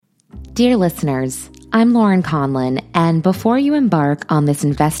Dear listeners, I'm Lauren Conlon, and before you embark on this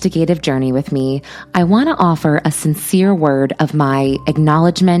investigative journey with me, I want to offer a sincere word of my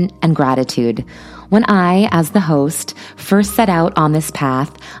acknowledgement and gratitude. When I, as the host, first set out on this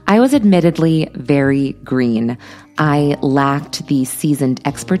path, I was admittedly very green. I lacked the seasoned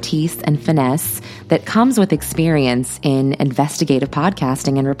expertise and finesse that comes with experience in investigative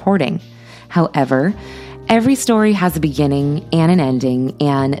podcasting and reporting. However, every story has a beginning and an ending,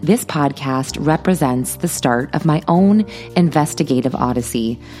 and this podcast represents the start of my own investigative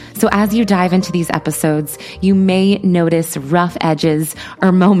odyssey. So as you dive into these episodes, you may notice rough edges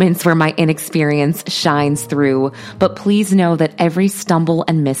or moments where my inexperience shines through, but please know that every stumble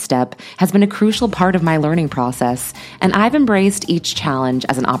and misstep has been a crucial part of my learning process, and I've embraced each challenge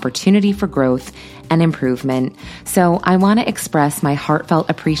as an opportunity for growth and improvement. So I want to express my heartfelt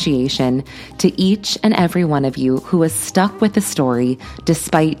appreciation to each and every one of you who has stuck with the story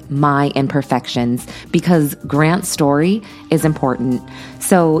despite my imperfections, because Grant's story is important.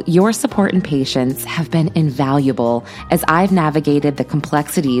 So your support and patience have been invaluable as I've navigated the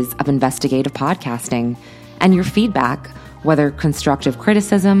complexities of investigative podcasting. And your feedback, whether constructive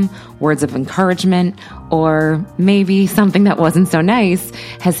criticism, words of encouragement, or maybe something that wasn't so nice,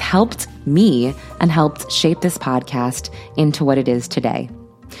 has helped me and helped shape this podcast into what it is today.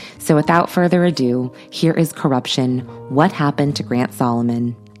 So without further ado, here is Corruption: What Happened to Grant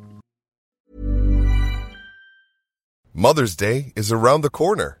Solomon. Mother's Day is around the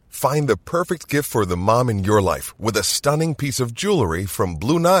corner. Find the perfect gift for the mom in your life with a stunning piece of jewelry from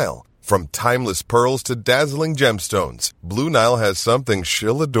Blue Nile. From timeless pearls to dazzling gemstones, Blue Nile has something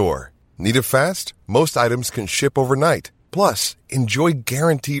she'll adore. Need it fast? Most items can ship overnight. Plus, enjoy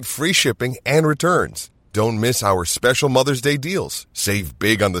guaranteed free shipping and returns. Don't miss our special Mother's Day deals. Save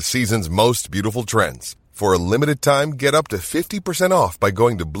big on the season's most beautiful trends. For a limited time, get up to 50% off by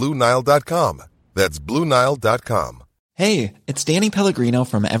going to BlueNile.com. That's BlueNile.com. Hey, it's Danny Pellegrino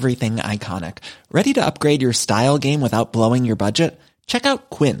from Everything Iconic. Ready to upgrade your style game without blowing your budget? Check out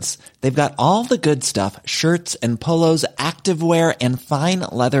Quince. They've got all the good stuff, shirts and polos, activewear, and fine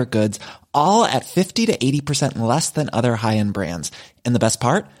leather goods, all at 50 to 80% less than other high-end brands. And the best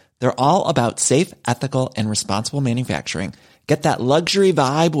part? They're all about safe, ethical, and responsible manufacturing. Get that luxury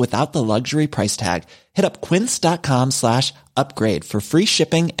vibe without the luxury price tag. Hit up quince.com/upgrade for free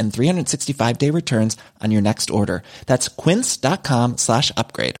shipping and 365-day returns on your next order. That's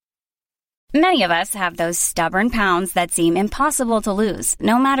quince.com/upgrade. Many of us have those stubborn pounds that seem impossible to lose,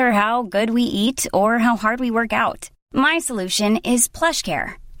 no matter how good we eat or how hard we work out. My solution is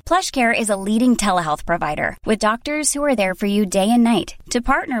PlushCare. PlushCare is a leading telehealth provider with doctors who are there for you day and night to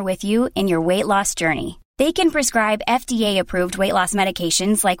partner with you in your weight loss journey. They can prescribe FDA-approved weight loss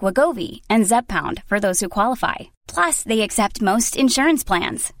medications like Wegovy and Zepbound for those who qualify. Plus, they accept most insurance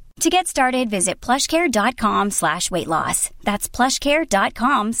plans. To get started, visit plushcare.com/weightloss. That's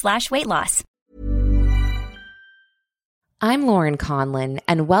plushcare.com/weightloss. I'm Lauren Conlon,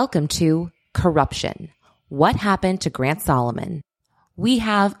 and welcome to Corruption: What Happened to Grant Solomon. We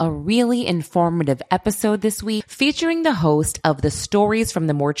have a really informative episode this week featuring the host of the Stories from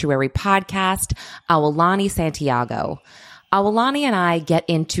the Mortuary podcast, Awolani Santiago. Awolani and I get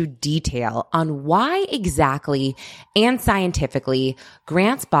into detail on why exactly and scientifically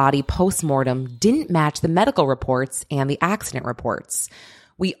Grant's body post-mortem didn't match the medical reports and the accident reports.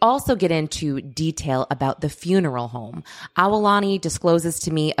 We also get into detail about the funeral home. Awolani discloses to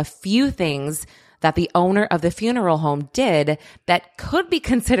me a few things that the owner of the funeral home did that could be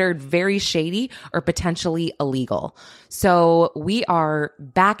considered very shady or potentially illegal. So we are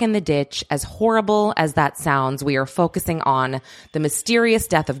back in the ditch. As horrible as that sounds, we are focusing on the mysterious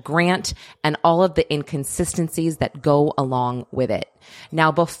death of Grant and all of the inconsistencies that go along with it.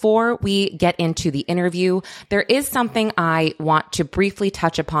 Now, before we get into the interview, there is something I want to briefly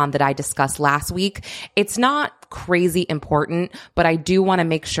touch upon that I discussed last week. It's not crazy important, but I do want to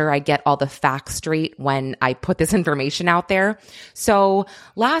make sure I get all the facts straight when I put this information out there. So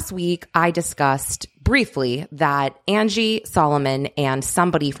last week, I discussed briefly that Angie Solomon and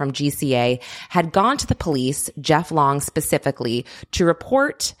somebody from GCA had gone to the police, Jeff Long specifically, to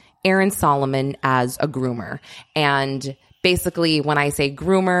report Aaron Solomon as a groomer. And basically, when I say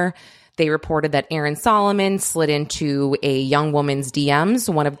groomer, they reported that Aaron Solomon slid into a young woman's DMs,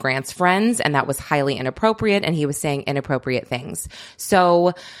 one of Grant's friends, and that was highly inappropriate, and he was saying inappropriate things.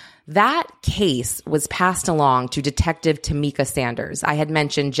 So that case was passed along to Detective Tamika Sanders. I had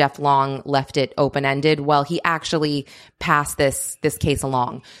mentioned Jeff Long left it open-ended. Well, he actually passed this case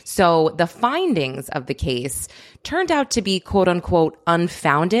along. So the findings of the case turned out to be quote unquote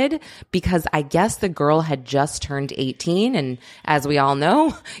unfounded because I guess the girl had just turned 18. And as we all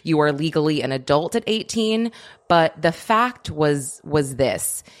know, you are legally an adult at 18. But the fact was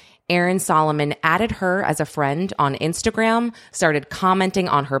this. Aaron Solomon added her as a friend on Instagram, started commenting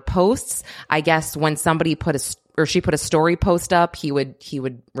on her posts. I guess when somebody she put a story post up, he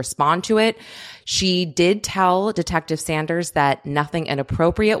would respond to it. She did tell Detective Sanders that nothing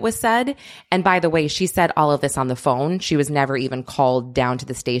inappropriate was said. And by the way, she said all of this on the phone. She was never even called down to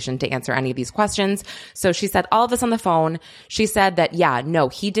the station to answer any of these questions. So she said all of this on the phone. She said that, yeah, no,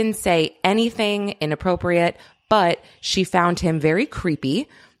 he didn't say anything inappropriate, but she found him very creepy,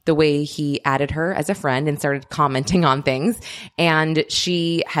 the way he added her as a friend and started commenting on things. And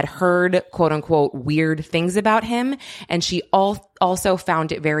she had heard, quote unquote, weird things about him. And she also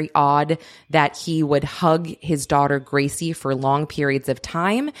found it very odd that he would hug his daughter Gracie for long periods of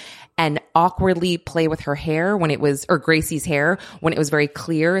time and awkwardly play with her hair or Gracie's hair, when it was very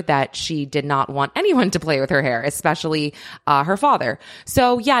clear that she did not want anyone to play with her hair, especially her father.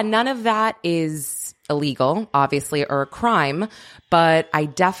 So yeah, none of that is illegal, obviously, or a crime, but I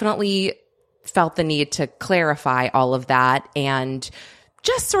definitely felt the need to clarify all of that and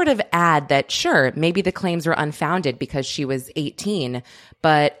just sort of add that, sure, maybe the claims were unfounded because she was 18,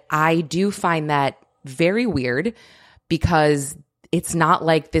 but I do find that very weird because it's not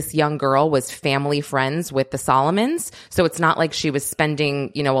like this young girl was family friends with the Solomons. So it's not like she was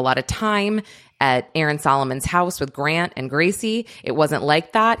spending, a lot of time at Aaron Solomon's house with Grant and Gracie. It wasn't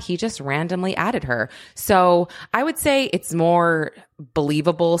like that. He just randomly added her. So I would say it's more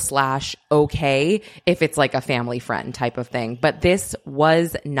believable / okay if it's like a family friend type of thing. But this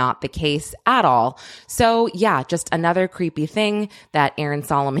was not the case at all. So yeah, just another creepy thing that Aaron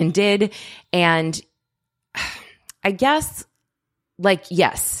Solomon did. And I guess,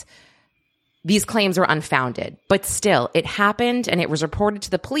 yes, these claims were unfounded, but still it happened and it was reported to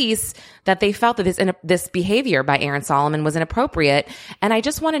the police that they felt that this behavior by Aaron Solomon was inappropriate. And I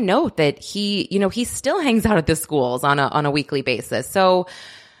just want to note that he still hangs out at the schools on a weekly basis. So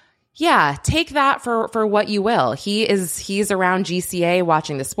yeah, take that for what you will. He's around GCA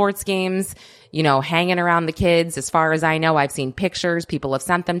watching the sports games, hanging around the kids. As far as I know, I've seen pictures. People have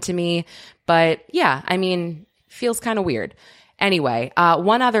sent them to me, but yeah, feels kind of weird. Anyway,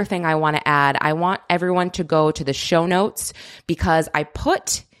 one other thing I want to add, I want everyone to go to the show notes because I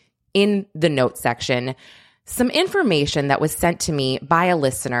put in the notes section some information that was sent to me by a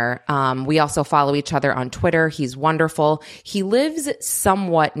listener. We also follow each other on Twitter. He's wonderful. He lives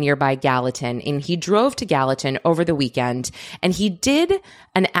somewhat nearby Gallatin, and he drove to Gallatin over the weekend, and he did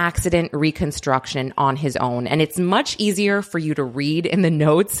an accident reconstruction on his own. And it's much easier for you to read in the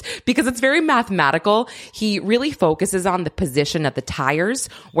notes because it's very mathematical. He really focuses on the position of the tires,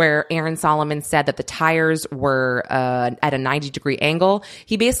 where Aaron Solomon said that the tires were at a 90-degree angle.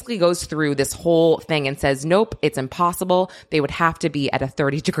 He basically goes through this whole thing and says, nope, it's impossible. They would have to be at a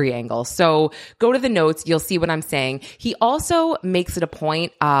 30-degree angle. So go to the notes. You'll see what I'm saying. He also makes it a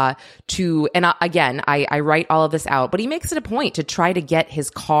point again, I write all of this out, but he makes it a point to try to get his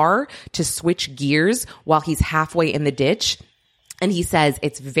car to switch gears while he's halfway in the ditch. And he says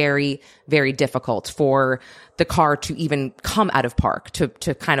it's very, very difficult for the car to even come out of park, to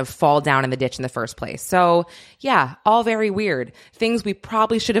kind of fall down in the ditch in the first place. So yeah, all very weird. Things we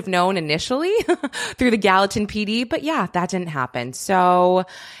probably should have known initially through the Gallatin PD, but yeah, that didn't happen. So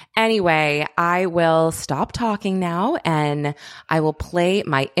anyway, I will stop talking now and I will play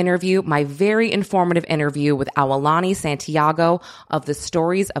my interview, my very informative interview with Awalani Santiago of the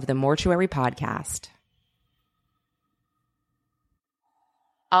Stories of the Mortuary podcast.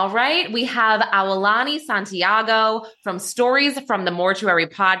 All right, we have Awalani Santiago from Stories from the Mortuary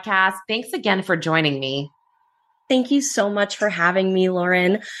podcast. Thanks again for joining me. Thank you so much for having me,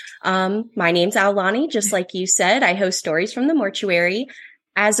 Lauren. My name's Awalani, just like you said. I host Stories from the Mortuary.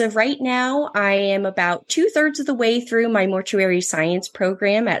 As of right now, I am about 2/3 of the way through my mortuary science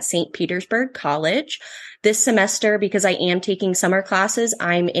program at St. Petersburg College. This semester, because I am taking summer classes,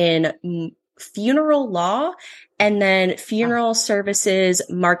 I'm in funeral law and then funeral services,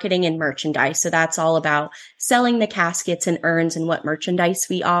 marketing, and merchandise. So that's all about selling the caskets and urns and what merchandise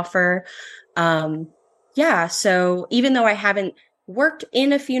we offer. So even though I haven't worked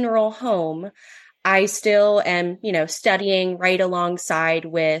in a funeral home, I still am, studying right alongside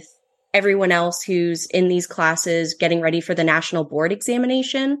with everyone else who's in these classes getting ready for the national board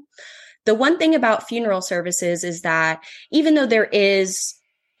examination. The one thing about funeral services is that even though there is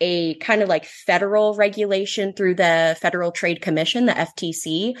a kind of like federal regulation through the Federal Trade Commission, the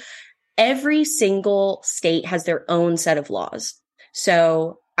FTC. Every single state has their own set of laws.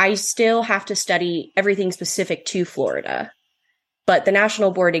 So I still have to study everything specific to Florida. But the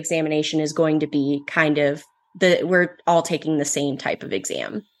national board examination is going to be kind of we're all taking the same type of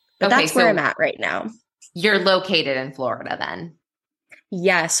exam. But that's where I'm at right now. You're located in Florida then?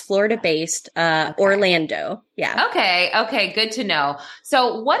 Yes, Florida-based, Okay. Orlando. Yeah. Okay. Good to know.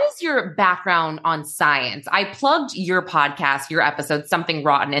 So what is your background on science? I plugged your podcast, your episode, Something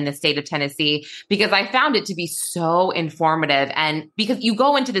Rotten in the State of Tennessee, because I found it to be so informative. And because you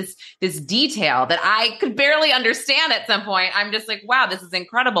go into this detail that I could barely understand at some point, I'm just like, wow, this is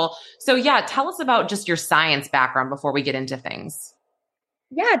incredible. So yeah, tell us about just your science background before we get into things.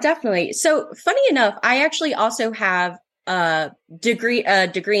 Yeah, definitely. So funny enough, I actually also have a degree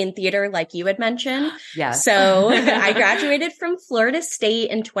in theater, like you had mentioned. Yes. So I graduated from Florida State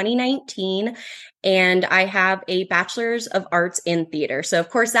in 2019, and I have a bachelor's of arts in theater. So of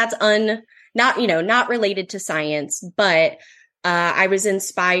course that's not related to science, but I was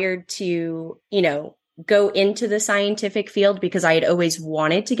inspired to, go into the scientific field because I had always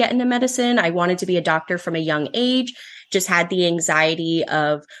wanted to get into medicine. I wanted to be a doctor from a young age, just had the anxiety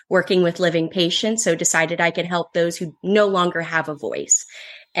of working with living patients. So decided I could help those who no longer have a voice.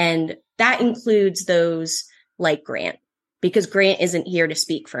 And that includes those like Grant, because Grant isn't here to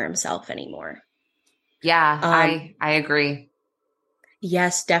speak for himself anymore. Yeah, I agree.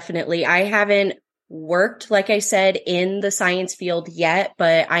 Yes, definitely. I haven't worked, like I said, in the science field yet,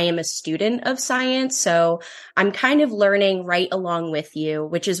 but I am a student of science. So I'm kind of learning right along with you,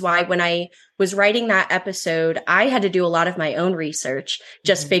 which is why when I was writing that episode, I had to do a lot of my own research,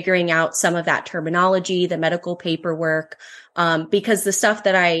 just figuring out some of that terminology, the medical paperwork, because the stuff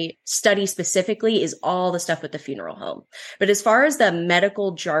that I study specifically is all the stuff with the funeral home. But as far as the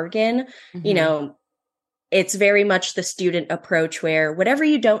medical jargon, it's very much the student approach where whatever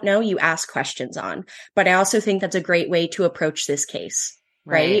you don't know, you ask questions on. But I also think that's a great way to approach this case,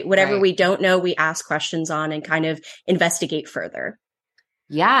 right? Whatever we don't know, we ask questions on and kind of investigate further.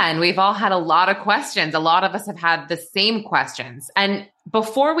 Yeah. And we've all had a lot of questions. A lot of us have had the same questions. And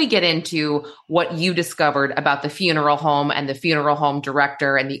before we get into what you discovered about the funeral home and the funeral home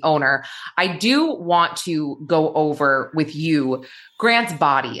director and the owner, I do want to go over with you Grant's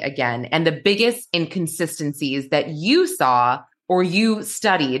body again and the biggest inconsistencies that you saw or you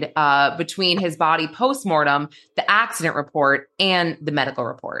studied between his body postmortem, the accident report, and the medical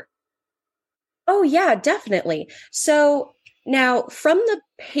report. Oh, yeah, definitely. So now from the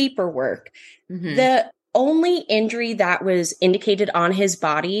paperwork, the only injury that was indicated on his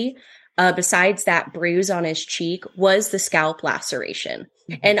body, besides that bruise on his cheek, was the scalp laceration.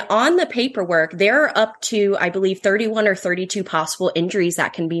 And on the paperwork, there are up to, I believe, 31 or 32 possible injuries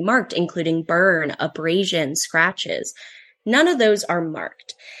that can be marked, including burn, abrasion, scratches. None of those are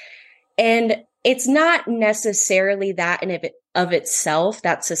marked. And it's not necessarily that in of itself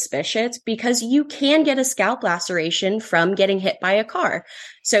that's suspicious, because you can get a scalp laceration from getting hit by a car.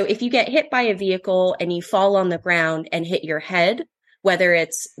 So if you get hit by a vehicle and you fall on the ground and hit your head, whether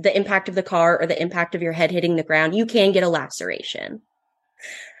it's the impact of the car or the impact of your head hitting the ground, you can get a laceration.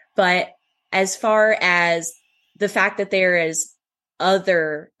 But as far as the fact that there is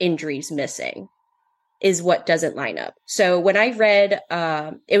other injuries missing is what doesn't line up. So when I read,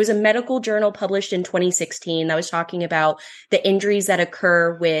 it was a medical journal published in 2016 that was talking about the injuries that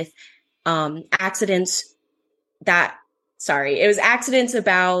occur with accidents about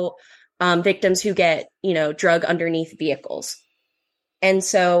victims who get, drug underneath vehicles. And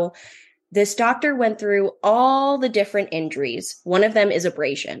so this doctor went through all the different injuries. One of them is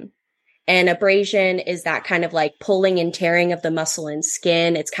abrasion. And abrasion is that kind of like pulling and tearing of the muscle and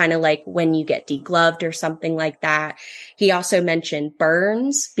skin. It's kind of like when you get degloved or something like that. He also mentioned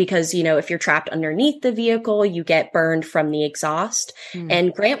burns because, if you're trapped underneath the vehicle, you get burned from the exhaust.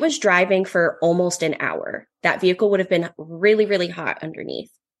 And Grant was driving for almost an hour. That vehicle would have been really, really hot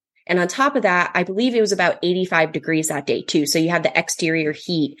underneath. And on top of that, I believe it was about 85 degrees that day too. So you had the exterior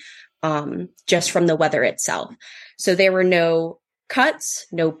heat just from the weather itself. So there were no cuts,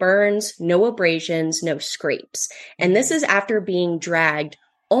 no burns, no abrasions, no scrapes. And this is after being dragged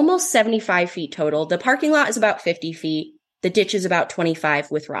almost 75 feet total. The parking lot is about 50 feet. The ditch is about 25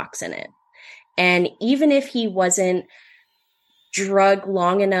 with rocks in it. And even if he wasn't drug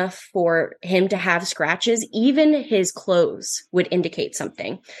long enough for him to have scratches, even his clothes would indicate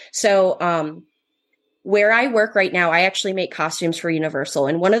something. So, where I work right now, I actually make costumes for Universal.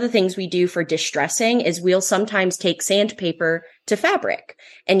 And one of the things we do for distressing is we'll sometimes take sandpaper to fabric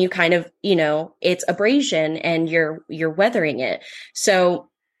and you kind of, it's abrasion and you're weathering it. So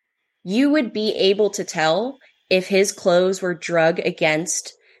you would be able to tell if his clothes were drug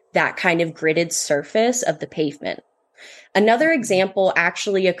against that kind of gridded surface of the pavement. Another example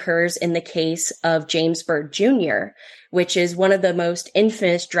actually occurs in the case of James Byrd Jr., which is one of the most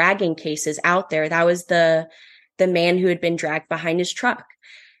infamous dragging cases out there. That was the man who had been dragged behind his truck.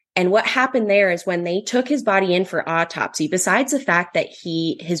 And what happened there is when they took his body in for autopsy, besides the fact that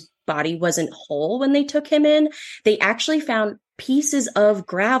his body wasn't whole when they took him in, they actually found pieces of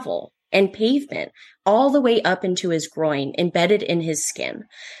gravel and pavement all the way up into his groin, embedded in his skin.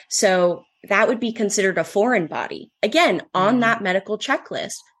 So that would be considered a foreign body, again, on that medical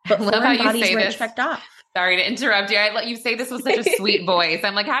checklist. But foreign bodies weren't checked off. Sorry to interrupt you. I let you say this with such a sweet voice.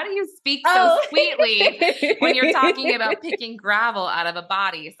 I'm like, how do you speak so sweetly when you're talking about picking gravel out of a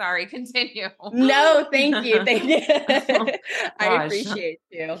body? Sorry, continue. No, thank you. Thank you. I appreciate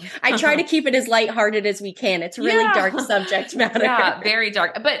you. I try to keep it as lighthearted as we can. It's really dark subject matter. Yeah, very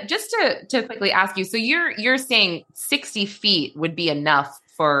dark. But just to quickly ask you, so you're saying 60 feet would be enough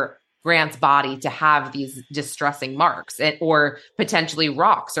for Grant's body to have these distressing marks or potentially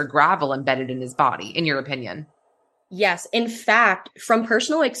rocks or gravel embedded in his body, in your opinion? Yes. In fact, from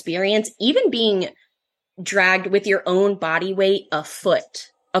personal experience, even being dragged with your own body weight a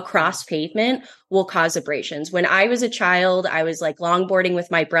foot across pavement will cause abrasions. When I was a child, I was like longboarding with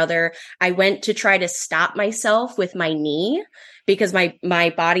my brother. I went to try to stop myself with my knee because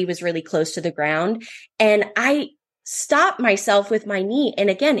my body was really close to the ground. And I stopped myself with my knee. And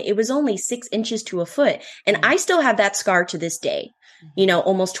again, it was only 6 inches to a foot. And I still have that scar to this day,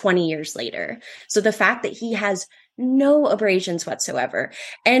 almost 20 years later. So the fact that he has no abrasions whatsoever.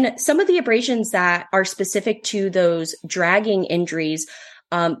 And some of the abrasions that are specific to those dragging injuries,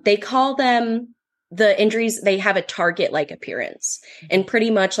 they call them the injuries, they have a target-like appearance. And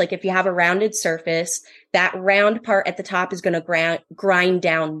pretty much like if you have a rounded surface, that round part at the top is going to grind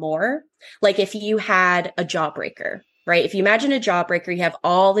down more. Like if you had a jawbreaker, right? If you imagine a jawbreaker, you have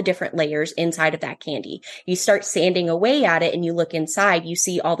all the different layers inside of that candy. You start sanding away at it and you look inside, you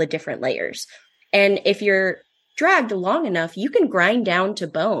see all the different layers. And if you're dragged long enough, you can grind down to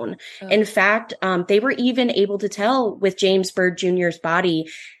bone. Oh. In fact, they were even able to tell with James Byrd Jr.'s body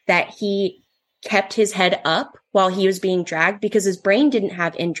that he kept his head up while he was being dragged because his brain didn't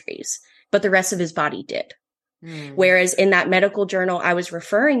have injuries, but the rest of his body did. Whereas in that medical journal I was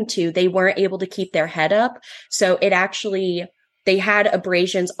referring to, they weren't able to keep their head up. So they had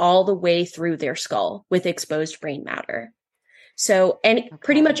abrasions all the way through their skull with exposed brain matter. So, and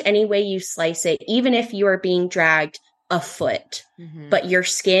pretty much any way you slice it, even if you are being dragged a foot, but your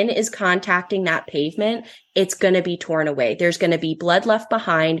skin is contacting that pavement, it's going to be torn away. There's going to be blood left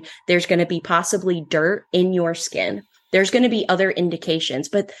behind. There's going to be possibly dirt in your skin. There's going to be other indications,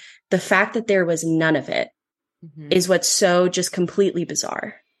 but the fact that there was none of it is what's so just completely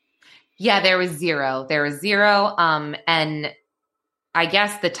bizarre. Yeah, there was zero. And I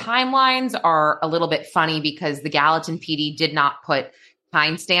guess the timelines are a little bit funny because the Gallatin PD did not put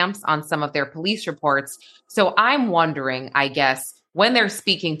timestamps on some of their police reports. So I'm wondering, I guess, when they're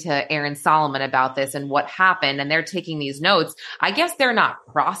speaking to Aaron Solomon about this and what happened, and they're taking these notes, I guess they're not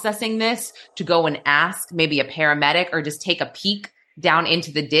processing this to go and ask maybe a paramedic or just take a peek down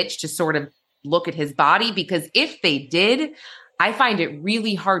into the ditch to sort of look at his body. Because if they did, I find it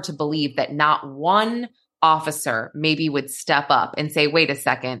really hard to believe that not one officer maybe would step up and say, wait a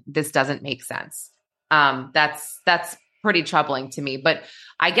second, this doesn't make sense. That's pretty troubling to me. But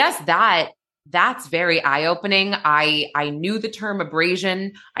I guess that's very eye-opening. I knew the term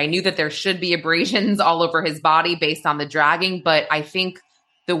abrasion. I knew that there should be abrasions all over his body based on the dragging. But I think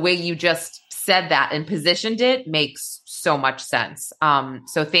the way you just said that and positioned it makes so much sense.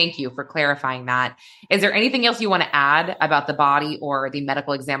 So thank you for clarifying that. Is there anything else you want to add about the body or the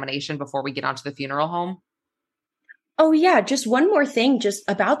medical examination before we get onto the funeral home? Oh yeah, just one more thing just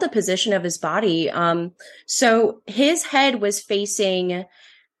about the position of his body. So his head was facing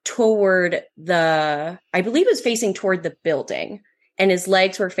toward I believe it was facing toward the building, and his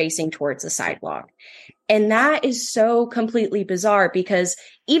legs were facing towards the sidewalk. And that is so completely bizarre because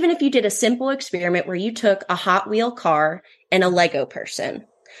even if you did a simple experiment where you took a Hot Wheel car and a Lego person,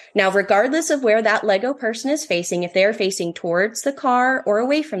 now, regardless of where that Lego person is facing, if they're facing towards the car or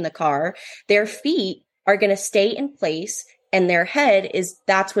away from the car, their feet are going to stay in place and their head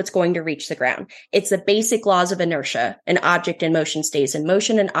that's what's going to reach the ground. It's the basic laws of inertia. An object in motion stays in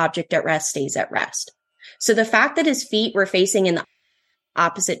motion. An object at rest stays at rest. So the fact that his feet were facing in the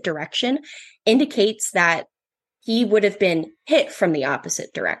opposite direction indicates that he would have been hit from the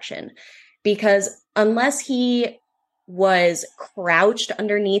opposite direction, because unless he was crouched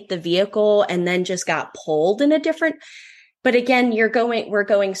underneath the vehicle and then just got pulled in a different, But again, we're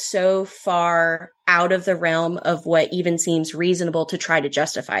going so far out of the realm of what even seems reasonable to try to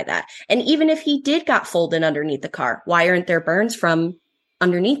justify that. And even if he did got folded underneath the car, why aren't there burns from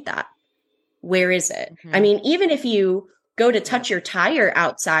underneath that? Where is it? I mean, even if you go to touch your tire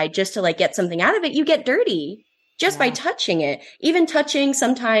outside just to like get something out of it, you get dirty just by touching it. Even touching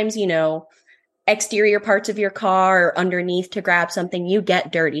sometimes, exterior parts of your car or underneath to grab something, you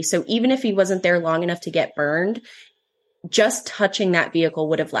get dirty. So even if he wasn't there long enough to get burned, just touching that vehicle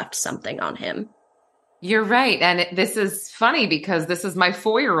would have left something on him. You're right. And this is funny because this is my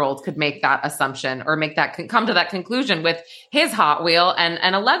 4-year-old could make that assumption or come to that conclusion with his Hot Wheel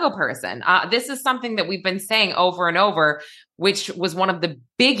and a Lego person. This is something that we've been saying over and over, which was one of the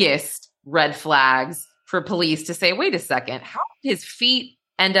biggest red flags for police to say, wait a second, how did his feet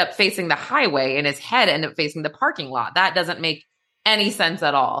end up facing the highway and his head end up facing the parking lot? That doesn't make any sense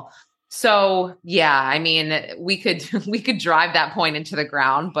at all. So yeah, I mean, we could drive that point into the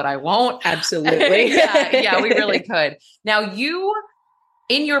ground, but I won't. Absolutely. yeah, we really could. Now you,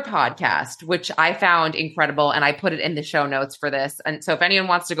 in your podcast, which I found incredible, and I put it in the show notes for this. And so if anyone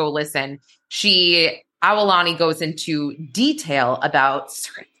wants to go listen, Awolani goes into detail about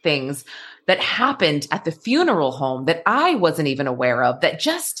certain things that happened at the funeral home that I wasn't even aware of, that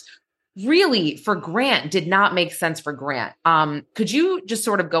just really for Grant did not make sense for Grant. Could you just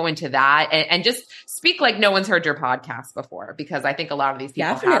sort of go into that and just speak like no one's heard your podcast before? Because I think a lot of these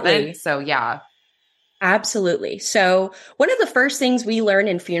people haven't. So yeah. Absolutely. So one of the first things we learn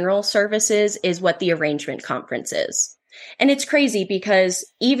in funeral services is what the arrangement conference is. And it's crazy because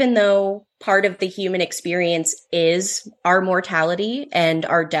even though part of the human experience is our mortality and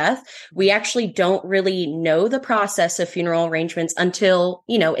our death, we actually don't really know the process of funeral arrangements until,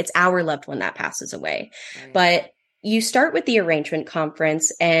 it's our loved one that passes away. Right. But you start with the arrangement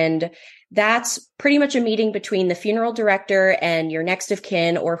conference, and that's pretty much a meeting between the funeral director and your next of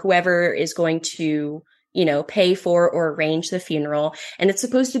kin or whoever is going to pay for or arrange the funeral. And it's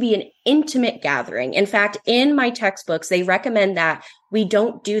supposed to be an intimate gathering. In fact, in my textbooks, they recommend that we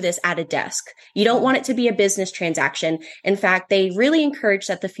don't do this at a desk. You don't want it to be a business transaction. In fact, they really encourage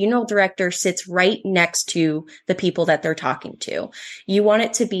that the funeral director sits right next to the people that they're talking to. You want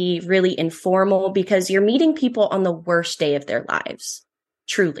it to be really informal because you're meeting people on the worst day of their lives,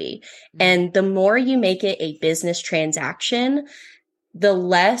 truly. And the more you make it a business transaction, the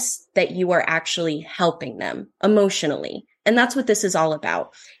less that you are actually helping them emotionally. And that's what this is all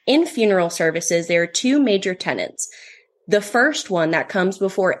about. In funeral services, there are two major tenets. The first one that comes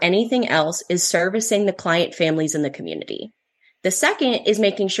before anything else is servicing the client families in the community. The second is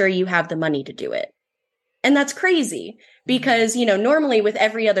making sure you have the money to do it. And that's crazy because, normally with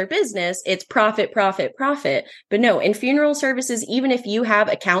every other business, it's profit, profit, profit. But no, in funeral services, even if you have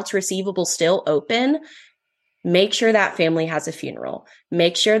accounts receivable still open, make sure that family has a funeral.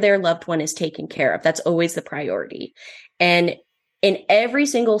 Make sure their loved one is taken care of. That's always the priority. And in every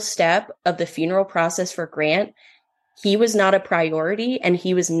single step of the funeral process for Grant, he was not a priority and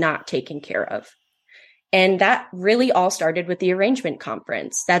he was not taken care of. And that really all started with the arrangement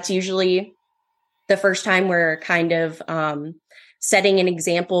conference. That's usually the first time we're kind of setting an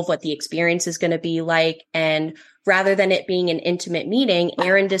example of what the experience is going to be like. And rather than it being an intimate meeting,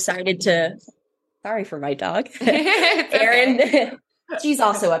 Erin decided to... Sorry for my dog. Erin, she's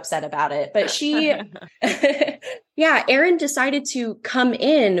also upset about it. But Erin decided to come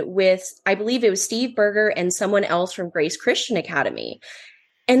in with, I believe it was Steve Berger and someone else from Grace Christian Academy.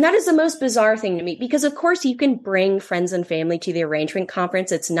 And that is the most bizarre thing to me because, of course, you can bring friends and family to the arrangement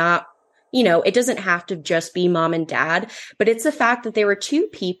conference. It's not, it doesn't have to just be mom and dad, but it's the fact that there were two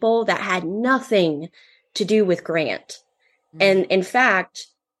people that had nothing to do with Grant. And in fact,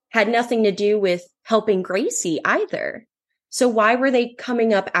 had nothing to do with helping Gracie either. So why were they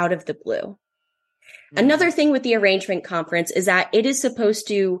coming up out of the blue? Another thing with the arrangement conference is that it is supposed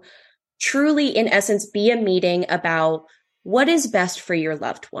to truly, in essence, be a meeting about what is best for your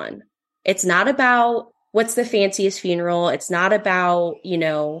loved one. It's not about what's the fanciest funeral. It's not about,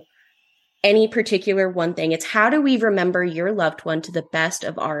 any particular one thing. It's how do we remember your loved one to the best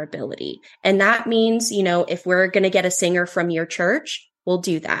of our ability? And that means, if we're going to get a singer from your church, we'll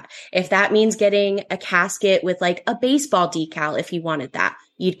do that. If that means getting a casket with like a baseball decal, if you wanted that,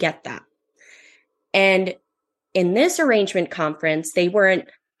 you'd get that. And in this arrangement conference, they weren't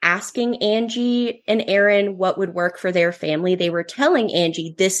asking Angie and Erin what would work for their family. They were telling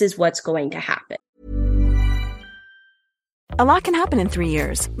Angie, this is what's going to happen. A lot can happen in 3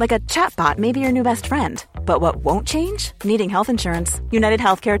 years, like a chatbot may be your new best friend. But what won't change? Needing health insurance. United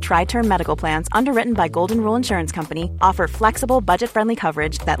Healthcare Tri-Term Medical Plans, underwritten by Golden Rule Insurance Company, offer flexible, budget-friendly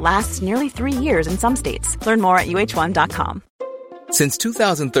coverage that lasts nearly 3 years in some states. Learn more at uh1.com. Since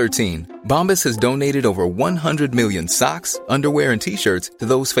 2013, Bombas has donated over 100 million socks, underwear, and T-shirts to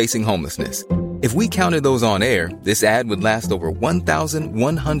those facing homelessness. If we counted those on air, this ad would last over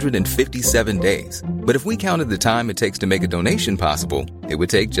 1,157 days. But if we counted the time it takes to make a donation possible, it would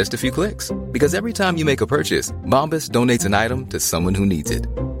take just a few clicks. Because every time you make a purchase, Bombas donates an item to someone who needs it.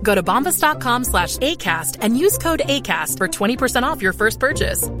 Go to bombas.com/ACAST and use code ACAST for 20% off your first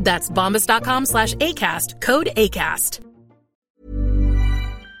purchase. That's bombas.com/ACAST, code ACAST.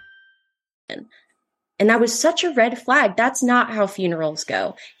 And that was such a red flag. That's not how funerals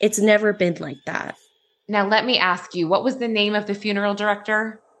go. It's never been like that. Now, let me ask you, what was the name of the funeral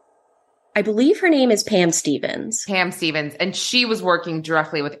director? I believe her name is Pam Stevens. Pam Stevens. And she was working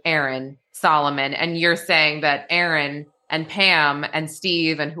directly with Aaron Solomon. And you're saying that Aaron and Pam and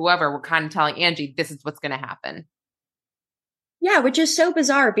Steve and whoever were kind of telling Angie, this is what's going to happen. Yeah, which is so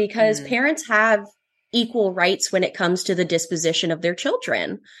bizarre because parents have equal rights when it comes to the disposition of their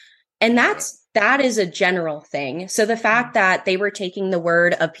children. And that is a general thing. So the fact that they were taking the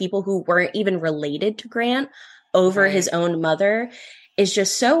word of people who weren't even related to Grant over his own mother is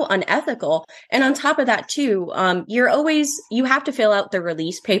just so unethical. And on top of that too, you have to fill out the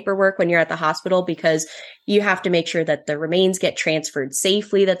release paperwork when you're at the hospital because you have to make sure that the remains get transferred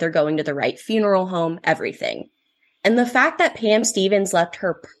safely, that they're going to the right funeral home, everything. And the fact that Pam Stevens left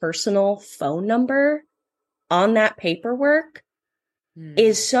her personal phone number on that paperwork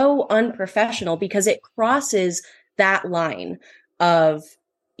is so unprofessional because it crosses that line of,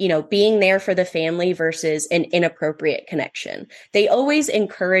 being there for the family versus an inappropriate connection. They always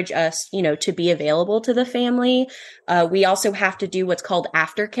encourage us, to be available to the family. We also have to do what's called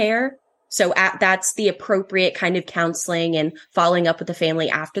aftercare. So that's the appropriate kind of counseling and following up with the family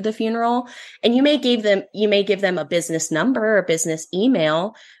after the funeral. And you may give them a business number or a business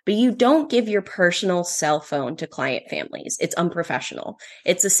email, but you don't give your personal cell phone to client families. It's unprofessional.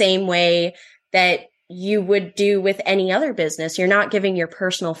 It's the same way that you would do with any other business. You're not giving your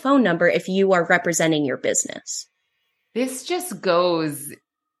personal phone number if you are representing your business. This just goes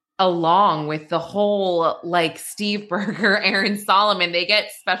along with the whole, Steve Berger, Aaron Solomon, they get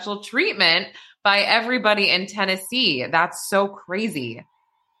special treatment by everybody in Tennessee. That's so crazy.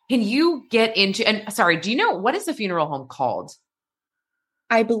 Can you get into, and sorry, do you know, what is the funeral home called?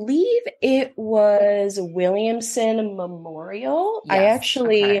 I believe it was Williamson Memorial.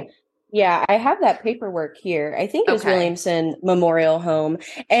 Yes, I have that paperwork here. I think it was Williamson Memorial Home.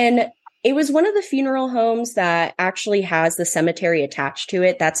 And it was one of the funeral homes that actually has the cemetery attached to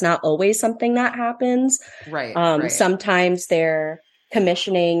it. That's not always something that happens. Right. Sometimes they're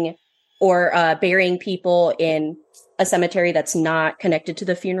commissioning or burying people in a cemetery that's not connected to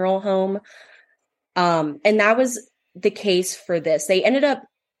the funeral home. And that was the case for this. They ended up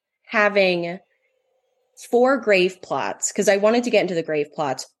having 4 grave plots because I wanted to get into the grave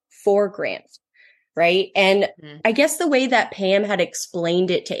plots for Grant. Right. And I guess the way that Pam had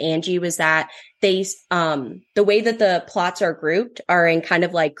explained it to Angie was that the way that the plots are grouped are in kind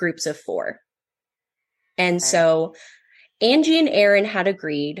of like groups of 4. And so Angie and Aaron had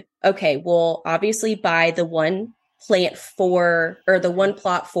agreed, okay, we'll obviously buy the one plot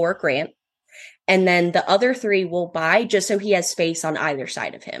for Grant. And then the other 3 we'll buy just so he has space on either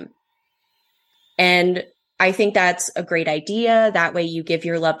side of him. And I think that's a great idea. That way you give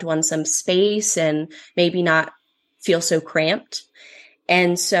your loved one some space and maybe not feel so cramped.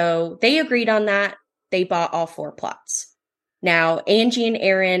 And so they agreed on that. They bought all 4 plots. Now, Angie and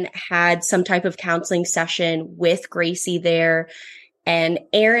Aaron had some type of counseling session with Gracie there. And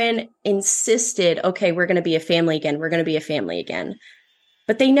Aaron insisted, okay, we're going to be a family again. We're going to be a family again.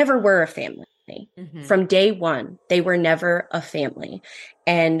 But they never were a family. From day one, they were never a family.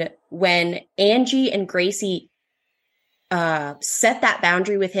 And when Angie and Gracie set that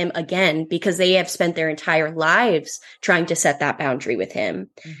boundary with him again, because they have spent their entire lives trying to set that boundary with him,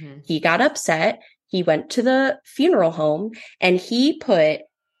 he got upset. He went to the funeral home and he put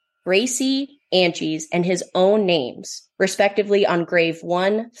Gracie, Angie's, and his own names, respectively, on grave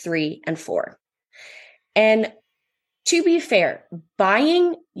 1, 3, and 4. And to be fair,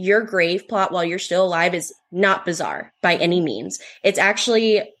 buying your grave plot while you're still alive is not bizarre by any means. It's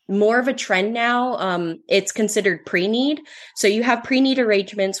actually more of a trend now. It's considered pre-need. So you have pre-need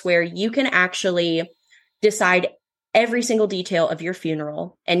arrangements where you can actually decide every single detail of your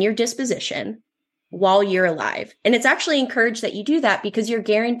funeral and your disposition while you're alive. And it's actually encouraged that you do that because you're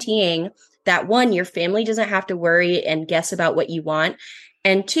guaranteeing that one, your family doesn't have to worry and guess about what you want.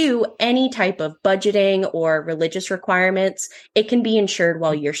 And two, any type of budgeting or religious requirements, it can be insured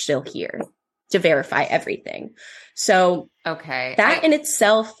while you're still here to verify everything. So okay, that in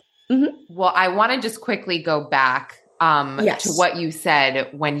itself. Well, I want to just quickly go back Yes. to what you said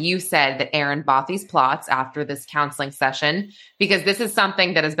when you said that Aaron bought these plots after this counseling session, because this is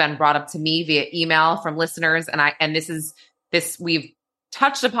something that has been brought up to me via email from listeners. And we've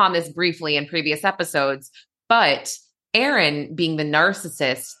touched upon this briefly in previous episodes, but Aaron, being the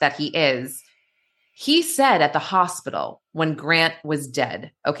narcissist that he is, he said at the hospital when Grant was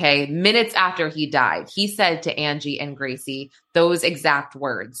dead, okay, minutes after he died, he said to Angie and Gracie those exact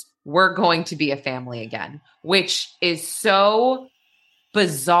words: "We're going to be a family again," which is so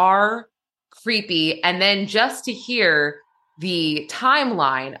bizarre, creepy. And then just to hear the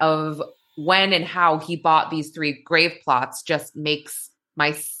timeline of when and how he bought these 3 grave plots just makes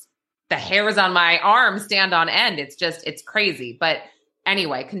the hairs on my arm stand on end. It's crazy. But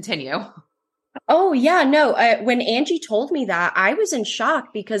anyway, continue. Oh, yeah, no. When Angie told me that, I was in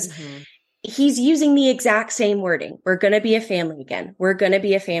shock because he's using the exact same wording. We're going to be a family again. We're going to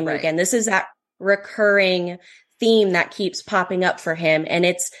be a family again. This is that recurring theme that keeps popping up for him. And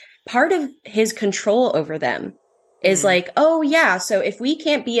it's part of his control over them is like, oh, yeah, so if we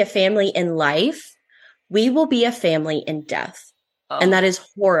can't be a family in life, we will be a family in death. Oh. And that is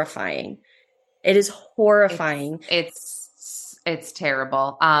horrifying. It is horrifying. It's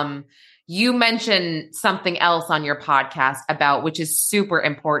terrible. You mentioned something else on your podcast about, which is super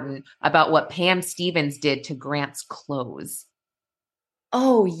important, about what Pam Stevens did to Grant's clothes.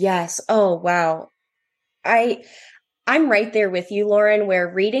 Oh, yes. Oh, wow. I'm right there with you, Lauren,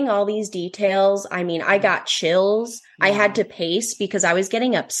 where reading all these details, I mean, I got chills. Yeah. I had to pace because I was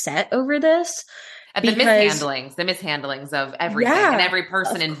getting upset over this. At the mishandlings of everything and every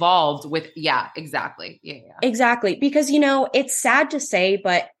person involved with, exactly. Yeah. Exactly. Because, it's sad to say,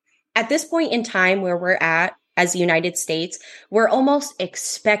 but at this point in time where we're at as the United States, we're almost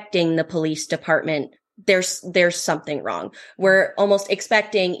expecting the police department. There's something wrong. We're almost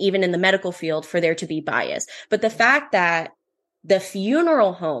expecting, even in the medical field, for there to be bias. But the fact that the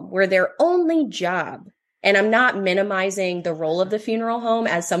funeral home, where their only job, and I'm not minimizing the role of the funeral home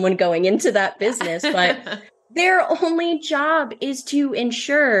as someone going into that business, but their only job is to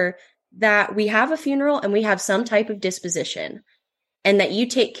ensure that we have a funeral and we have some type of disposition, and that you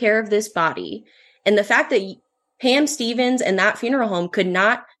take care of this body. And the fact that Pam Stevens and that funeral home could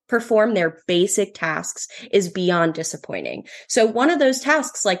not perform their basic tasks is beyond disappointing. So one of those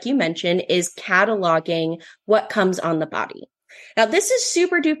tasks, like you mentioned, is cataloging what comes on the body. Now, this is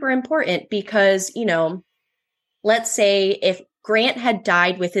super duper important because, let's say if Grant had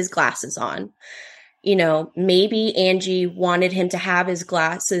died with his glasses on, maybe Angie wanted him to have his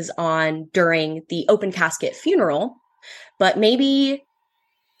glasses on during the open casket funeral. But maybe,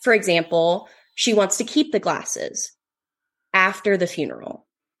 for example, she wants to keep the glasses after the funeral.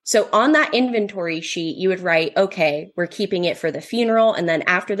 So on that inventory sheet, you would write, okay, we're keeping it for the funeral. And then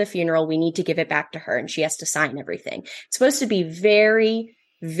after the funeral, we need to give it back to her and she has to sign everything. It's supposed to be very,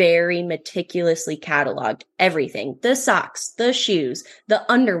 very meticulously cataloged. Everything, the socks, the shoes,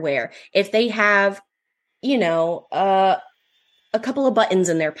 the underwear. If they have, a couple of buttons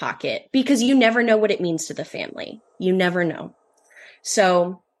in their pocket, because you never know what it means to the family. You never know.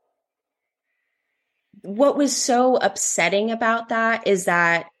 So what was so upsetting about that is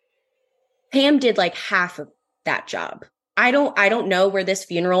that Pam did like half of that job. I don't know where this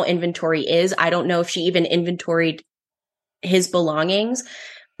funeral inventory is. I don't know if she even inventoried his belongings,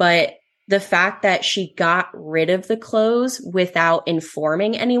 but the fact that she got rid of the clothes without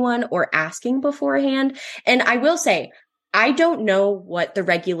informing anyone or asking beforehand. And I will say, I don't know what the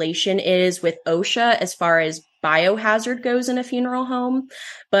regulation is with OSHA as far as biohazard goes in a funeral home,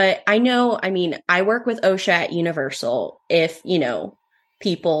 but I work with OSHA at Universal. If,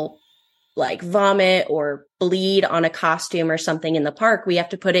 people like vomit or bleed on a costume or something in the park, we have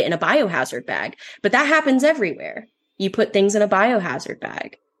to put it in a biohazard bag. But that happens everywhere. You put things in a biohazard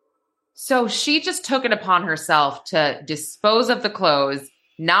bag. So she just took it upon herself to dispose of the clothes,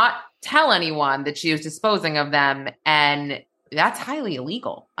 not tell anyone that she was disposing of them. And that's highly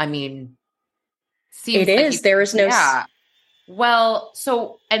illegal. I mean, it is. There is no. Yeah. Well,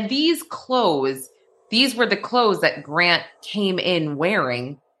 and these clothes, these were the clothes that Grant came in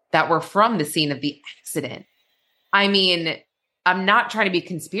wearing that were from the scene of the accident. I mean, I'm not trying to be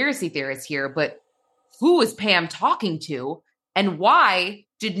conspiracy theorist here, but who was Pam talking to? And why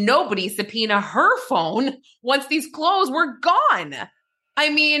did nobody subpoena her phone once these clothes were gone? I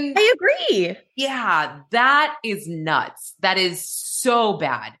mean, I agree. Yeah, that is nuts. That is so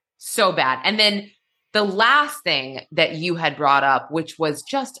bad. So bad. And then the last thing that you had brought up, which was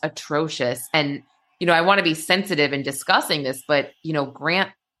just atrocious. And, I want to be sensitive in discussing this, but,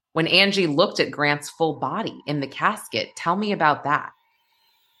 Grant, when Angie looked at Grant's full body in the casket, tell me about that.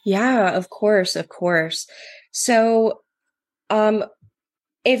 Yeah, of course, of course. So,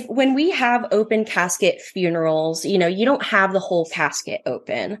 when we have open casket funerals, you don't have the whole casket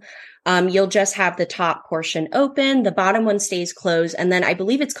open. You'll just have the top portion open, the bottom one stays closed, and then I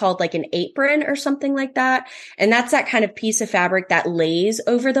believe it's called like an apron or something like that. And that's that kind of piece of fabric that lays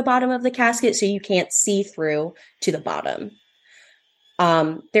over the bottom of the casket so you can't see through to the bottom.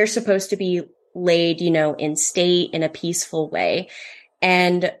 They're supposed to be laid, in state, in a peaceful way.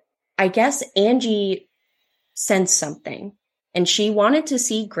 And I guess Angie sensed something. And she wanted to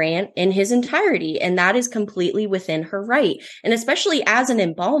see Grant in his entirety, and that is completely within her right. And especially as an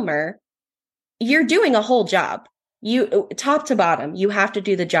embalmer, you're doing a whole job. You, top to bottom, you have to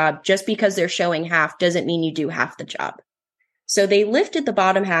do the job. Just because they're showing half doesn't mean you do half the job. So they lifted the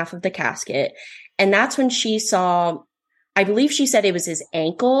bottom half of the casket, and that's when she saw, I believe she said it was his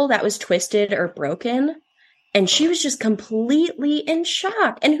ankle that was twisted or broken. And she was just completely in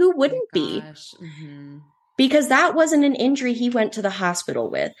shock. And who wouldn't be? Mm-hmm. Because that wasn't an injury he went to the hospital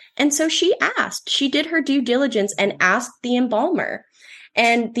with. And so she did her due diligence and asked the embalmer.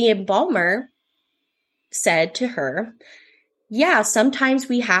 And the embalmer said to her, yeah, sometimes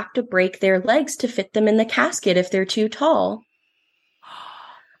we have to break their legs to fit them in the casket if they're too tall.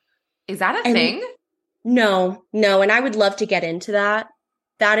 Is that a thing? No. And I would love to get into that.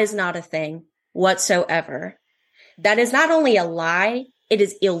 That is not a thing whatsoever. That is not only a lie, it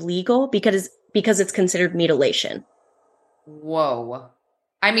is illegal because it's considered mutilation. Whoa.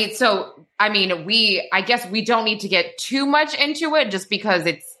 I guess we don't need to get too much into it just because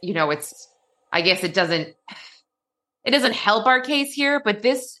I guess it doesn't help our case here, but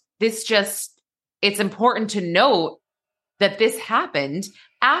it's important to note that this happened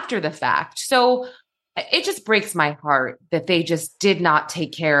after the fact. So it just breaks my heart that they just did not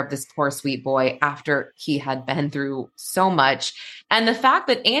take care of this poor sweet boy after he had been through so much. And the fact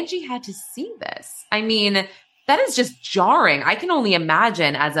that Angie had to see this, that is just jarring. I can only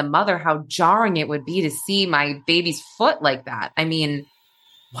imagine as a mother how jarring it would be to see my baby's foot like that.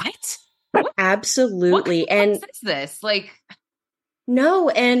 What? Absolutely. What is this? No,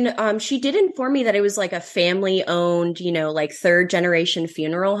 and she did inform me that it was like a family-owned, third-generation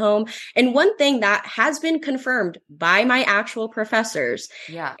funeral home. And one thing that has been confirmed by my actual professors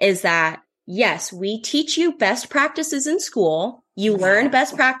is that, yes, we teach you best practices in school. You learn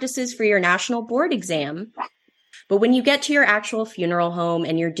best practices for your national board exam. But when you get to your actual funeral home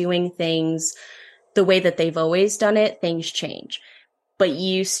and you're doing things the way that they've always done it, things change. But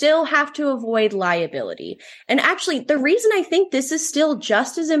you still have to avoid liability. And actually, the reason I think this is still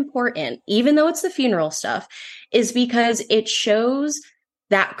just as important, even though it's the funeral stuff, is because it shows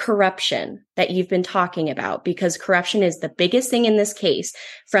that corruption that you've been talking about, because corruption is the biggest thing in this case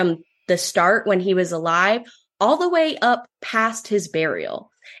from the start when he was alive all the way up past his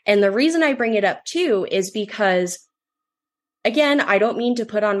burial. And the reason I bring it up too is because, again, I don't mean to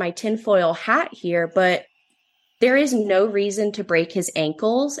put on my tinfoil hat here, but there is no reason to break his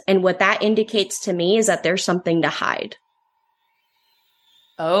ankles. And what that indicates to me is that there's something to hide.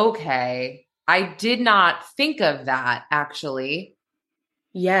 Okay. I did not think of that, actually.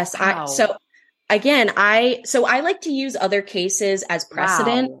 Yes. Wow. I like to use other cases as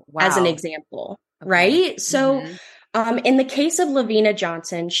precedent as an example, okay. Right? So in the case of Lavina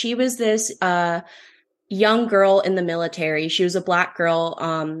Johnson, she was this young girl in the military. She was a Black girl.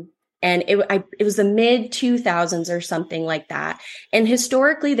 And it was the mid 2000s or something like that. And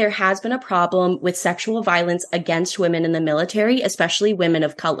historically, there has been a problem with sexual violence against women in the military, especially women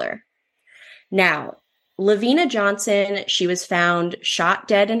of color. Now, Lavina Johnson, she was found shot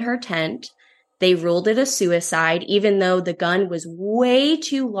dead in her tent. They ruled it a suicide, even though the gun was way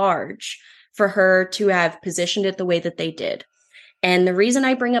too large for her to have positioned it the way that they did. And the reason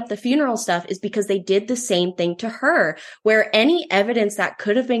I bring up the funeral stuff is because they did the same thing to her, where any evidence that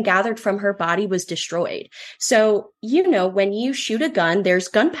could have been gathered from her body was destroyed. So, when you shoot a gun, there's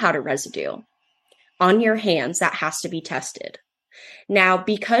gunpowder residue on your hands that has to be tested. Now,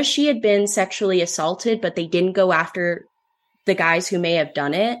 because she had been sexually assaulted, but they didn't go after the guys who may have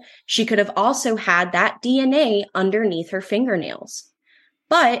done it, she could have also had that DNA underneath her fingernails.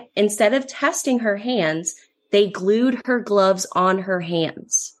 But instead of testing her hands, they glued her gloves on her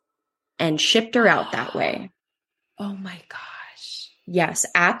hands and shipped her out that way. Oh my gosh. Yes,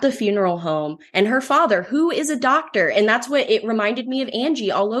 at the funeral home. And her father, who is a doctor, and that's what it reminded me of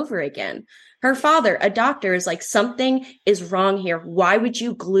Angie all over again. Her father, a doctor, is like, something is wrong here. Why would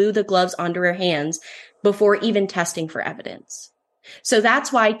you glue the gloves onto her hands before even testing for evidence? So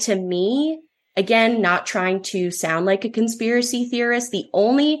that's why, to me, again, not trying to sound like a conspiracy theorist, the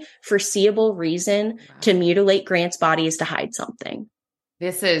only foreseeable reason to mutilate Grant's body is to hide something.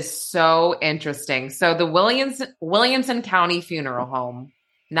 This is so interesting. So the Williamson County Funeral Home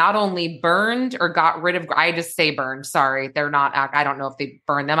not only burned or got rid of, I just say burned, sorry, they're not, I don't know if they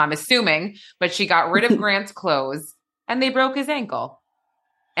burned them, I'm assuming, but she got rid of Grant's clothes and they broke his ankle.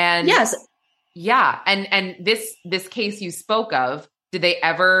 And yes. Yeah. And this case you spoke of, did they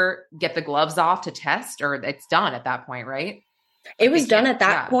ever get the gloves off to test, or it's done at that point, right? It was done at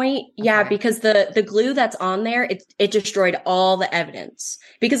that point. Yeah, okay. Because the glue that's on there, it destroyed all the evidence,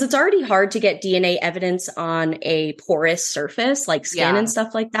 because it's already hard to get DNA evidence on a porous surface like skin and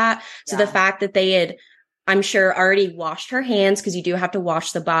stuff like that. So the fact that they had, I'm sure, already washed her hands, because you do have to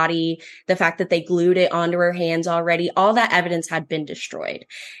wash the body, the fact that they glued it onto her hands already, all that evidence had been destroyed.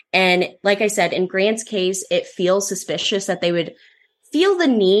 And like I said, in Grant's case, it feels suspicious that they would feel the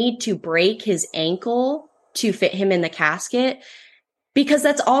need to break his ankle to fit him in the casket, because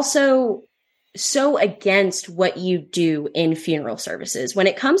that's also so against what you do in funeral services. When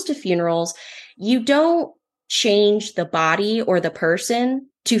it comes to funerals, you don't change the body or the person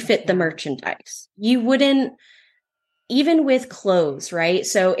to fit the merchandise. You wouldn't, even with clothes, right?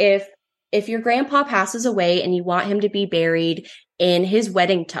 So if your grandpa passes away and you want him to be buried in his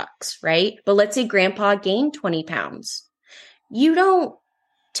wedding tux, right? But let's say grandpa gained 20 pounds. You don't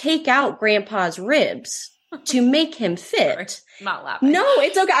take out grandpa's ribs to make him fit. Sorry, I'm not laughing. No,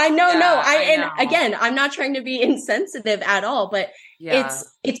 it's okay. I know. I know. And again, I'm not trying to be insensitive at all, but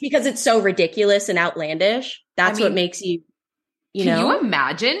it's because it's so ridiculous and outlandish. That's what makes you know. Can you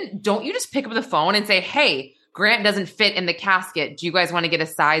imagine? Don't you just pick up the phone and say, "Hey, Grant doesn't fit in the casket. Do you guys want to get a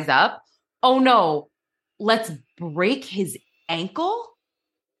size up?" Oh no, let's break his ankle.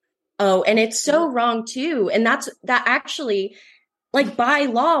 Oh, and it's so wrong too. And that actually, like, by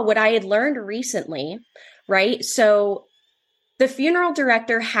law, what I had learned recently, right? So the funeral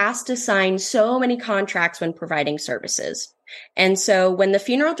director has to sign so many contracts when providing services. And so when the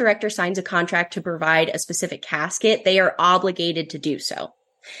funeral director signs a contract to provide a specific casket, they are obligated to do so.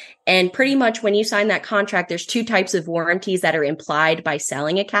 And pretty much when you sign that contract, there's two types of warranties that are implied by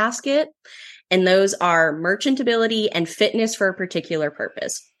selling a casket. And those are merchantability and fitness for a particular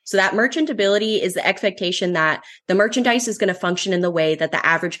purpose. So that merchantability is the expectation that the merchandise is going to function in the way that the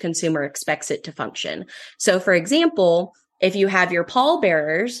average consumer expects it to function. So for example, if you have your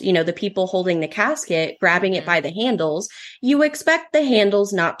pallbearers, the people holding the casket, grabbing it by the handles, you expect the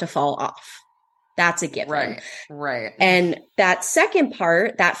handles not to fall off. That's a given. Right. And that second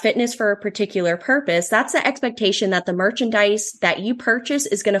part, that fitness for a particular purpose, that's the expectation that the merchandise that you purchase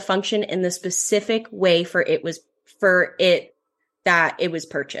is going to function in the specific way that it was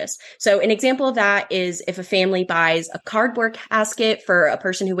purchased. So an example of that is if a family buys a cardboard casket for a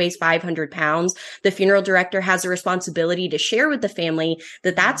person who weighs 500 pounds, the funeral director has a responsibility to share with the family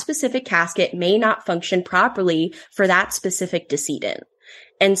that that specific casket may not function properly for that specific decedent.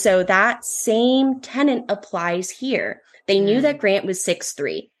 And so that same tenet applies here. They knew that Grant was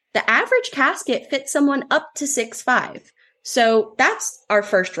 6'3". The average casket fits someone up to 6'5". So that's our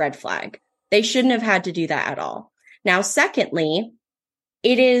first red flag. They shouldn't have had to do that at all. Now, secondly,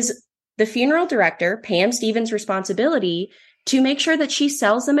 it is the funeral director, Pam Stevens' responsibility to make sure that she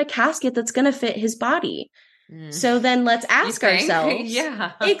sells them a casket that's going to fit his body. So then let's ask ourselves.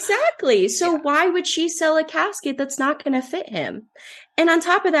 Yeah, exactly. So why would she sell a casket that's not going to fit him? And on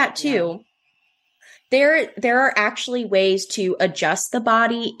top of that, too, there are actually ways to adjust the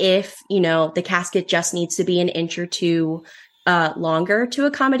body if, the casket just needs to be an inch or two longer to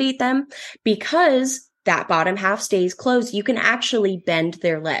accommodate them, because that bottom half stays closed. You can actually bend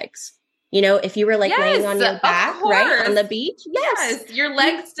their legs. If you were laying on your back, right, on the beach. Yes. Your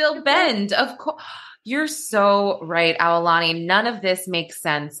legs still bend. Of course. You're so right, Aulani. None of this makes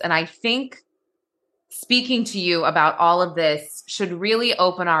sense. And I think speaking to you about all of this should really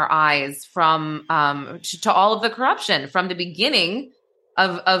open our eyes from to all of the corruption from the beginning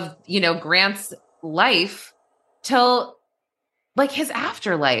of Grant's life till like his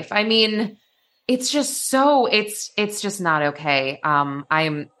afterlife. I mean, it's just so it's just not okay.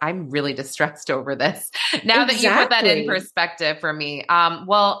 I'm really distressed over this now that you put that in perspective for me.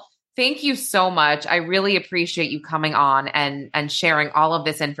 Well, thank you so much. I really appreciate you coming on and sharing all of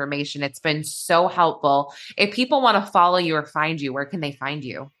this information. It's been so helpful. If people want to follow you or find you, where can they find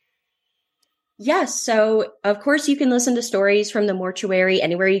you? Yes. So, of course, you can listen to Stories from the Mortuary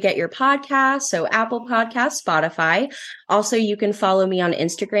anywhere you get your podcasts. So, Apple Podcasts, Spotify. Also, you can follow me on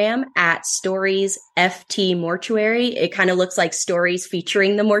Instagram at StoriesFTMortuary. It kind of looks like stories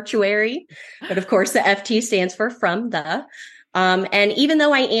featuring the mortuary. But of course, the FT stands for from the. And even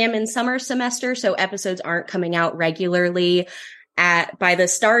though I am in summer semester, so episodes aren't coming out regularly, by the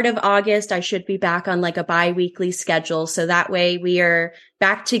start of August, I should be back on like a bi-weekly schedule. So that way we are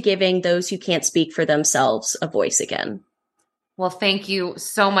back to giving those who can't speak for themselves a voice again. Well, thank you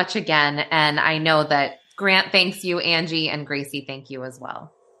so much again. And I know that Grant thanks you, Angie, and Gracie, thank you as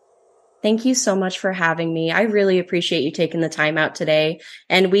well. Thank you so much for having me. I really appreciate you taking the time out today.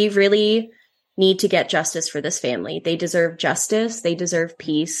 And we really need to get justice for this family. They deserve justice. They deserve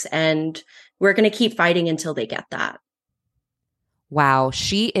peace. And we're going to keep fighting until they get that. Wow,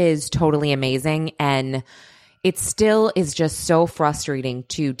 she is totally amazing. And it still is just so frustrating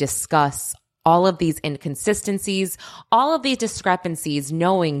to discuss all of these inconsistencies, all of these discrepancies,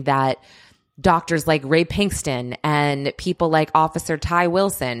 knowing that doctors like Ray Pinkston and people like Officer Ty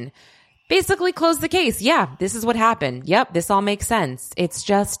Wilson basically closed the case. Yeah, this is what happened. Yep, this all makes sense. It's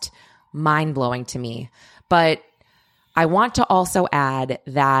just mind-blowing to me. But I want to also add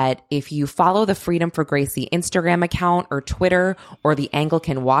that if you follow the Freedom for Gracie Instagram account or Twitter or the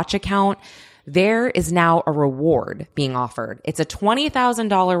Anglican Watch account, there is now a reward being offered. It's a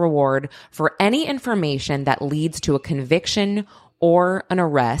 $20,000 reward for any information that leads to a conviction or an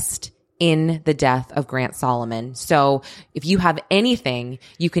arrest in the death of Grant Solomon. So if you have anything,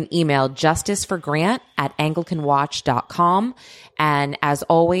 you can email justiceforgrant@anglicanwatch.com. And as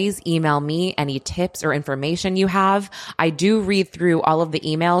always, email me any tips or information you have. I do read through all of the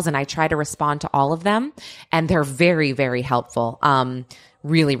emails and I try to respond to all of them. And they're very, very helpful.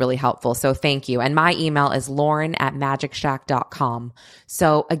 Really, really helpful. So thank you. And my email is lauren@magicshack.com.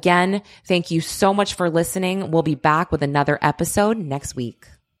 So again, thank you so much for listening. We'll be back with another episode next week.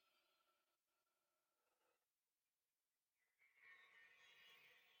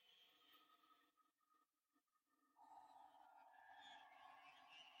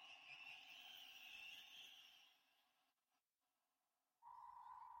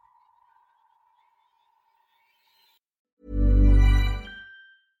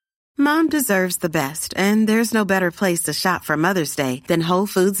 Mom deserves the best, and there's no better place to shop for Mother's Day than Whole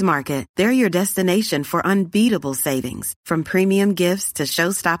Foods Market. They're your destination for unbeatable savings, from premium gifts to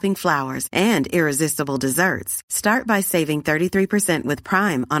show-stopping flowers and irresistible desserts. Start by saving 33% with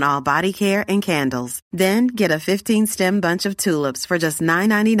Prime on all body care and candles. Then get a 15-stem bunch of tulips for just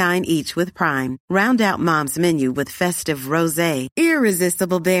 $9.99 each with Prime. Round out Mom's menu with festive rosé,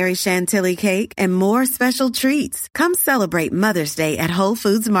 irresistible berry chantilly cake, and more special treats. Come celebrate Mother's Day at Whole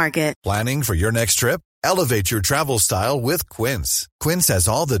Foods Market. Planning for your next trip? Elevate your travel style with Quince. Quince has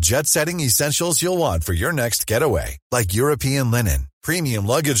all the jet-setting essentials you'll want for your next getaway, like European linen, premium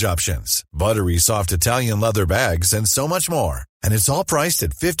luggage options, buttery soft Italian leather bags, and so much more. And it's all priced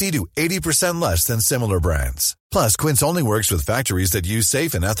at 50 to 80% less than similar brands. Plus, Quince only works with factories that use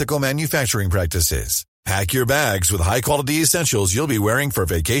safe and ethical manufacturing practices. Pack your bags with high-quality essentials you'll be wearing for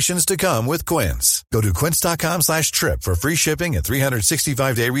vacations to come with Quince. Go to quince.com/trip for free shipping and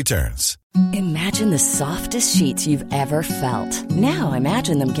 365-day returns. Imagine the softest sheets you've ever felt. Now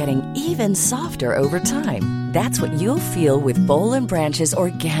imagine them getting even softer over time. That's what you'll feel with Boll & Branch's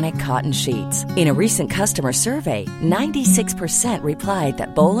organic cotton sheets. In a recent customer survey, 96% replied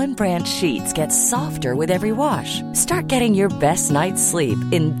that Boll & Branch sheets get softer with every wash. Start getting your best night's sleep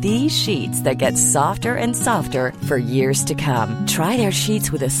in these sheets that get softer and softer for years to come. Try their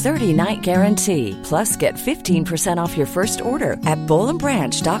sheets with a 30-night guarantee. Plus, get 15% off your first order at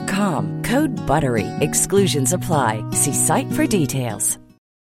bollandbranch.com. Code BUTTERY. Exclusions apply. See site for details.